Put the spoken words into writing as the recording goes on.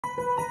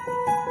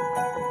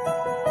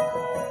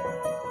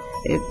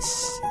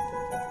It's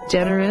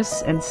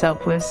generous and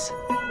selfless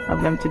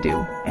of them to do,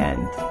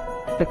 and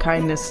the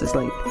kindness is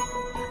like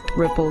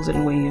ripples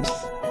and waves.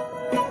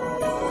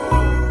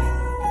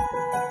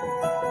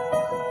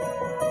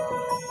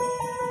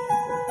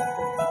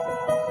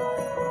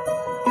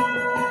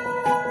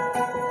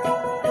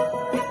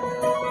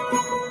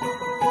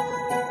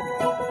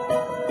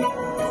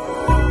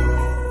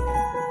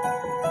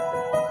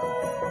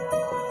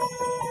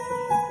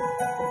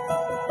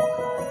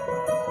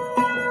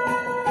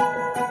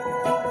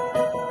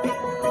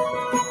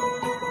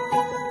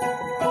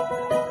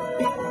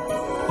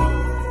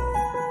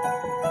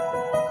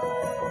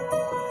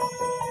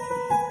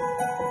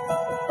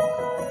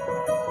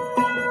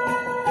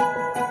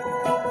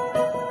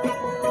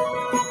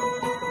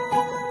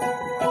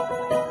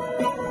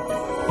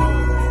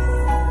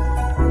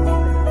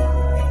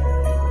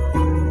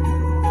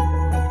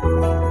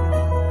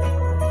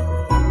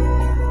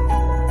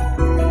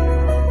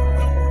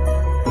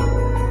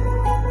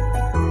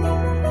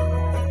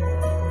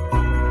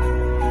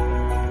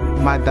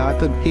 My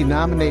doctor, he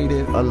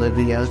nominated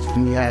Olivia.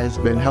 He has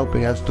been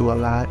helping us do a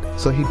lot.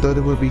 So he thought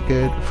it would be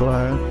good for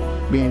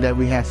her, being that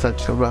we had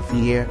such a rough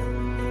year.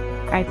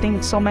 I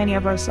think so many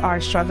of us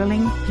are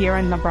struggling here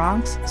in the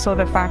Bronx. So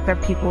the fact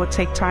that people would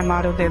take time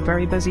out of their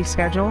very busy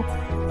schedule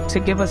to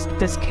give us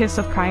this kiss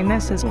of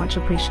kindness is much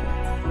appreciated.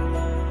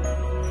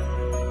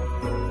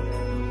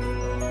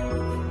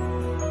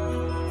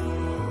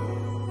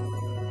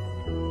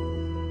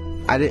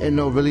 I didn't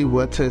know really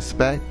what to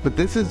expect, but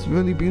this is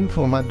really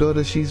beautiful. My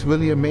daughter, she's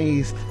really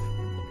amazed.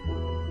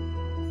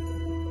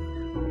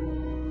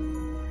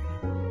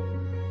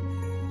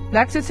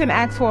 Lexington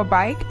asked for a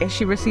bike, and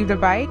she received a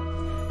bike.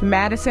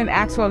 Madison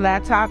asked for a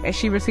laptop, and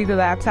she received a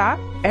laptop.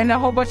 And a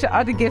whole bunch of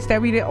other gifts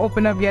that we didn't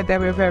open up yet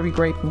that we're very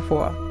grateful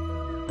for.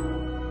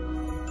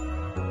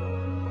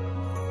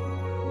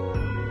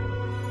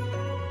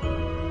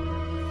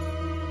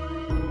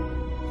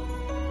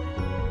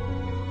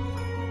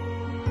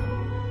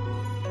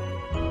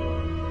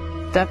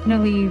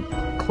 Definitely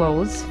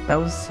clothes. That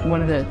was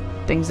one of the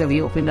things that we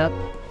opened up.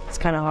 It's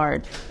kind of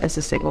hard as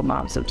a single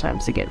mom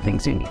sometimes to get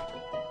things you need.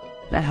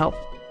 That helped.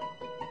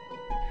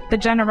 The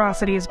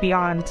generosity is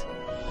beyond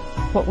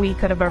what we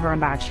could have ever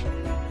imagined.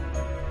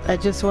 I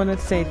just want to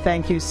say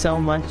thank you so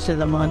much to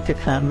the Monte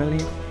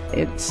family.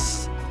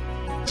 It's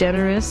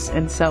generous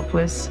and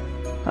selfless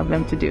of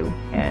them to do,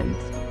 and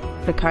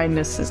the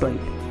kindness is like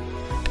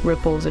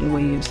ripples and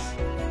waves.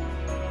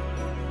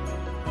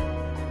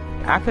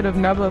 I could have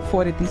never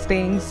afforded these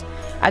things.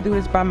 I do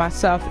this by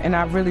myself, and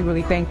I really,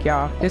 really thank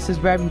y'all. This is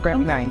very, very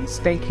nice.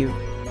 Thank you.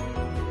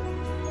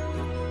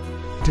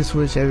 Just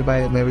wish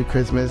everybody a Merry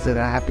Christmas and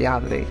a Happy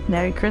Holiday.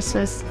 Merry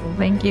Christmas.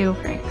 Thank you.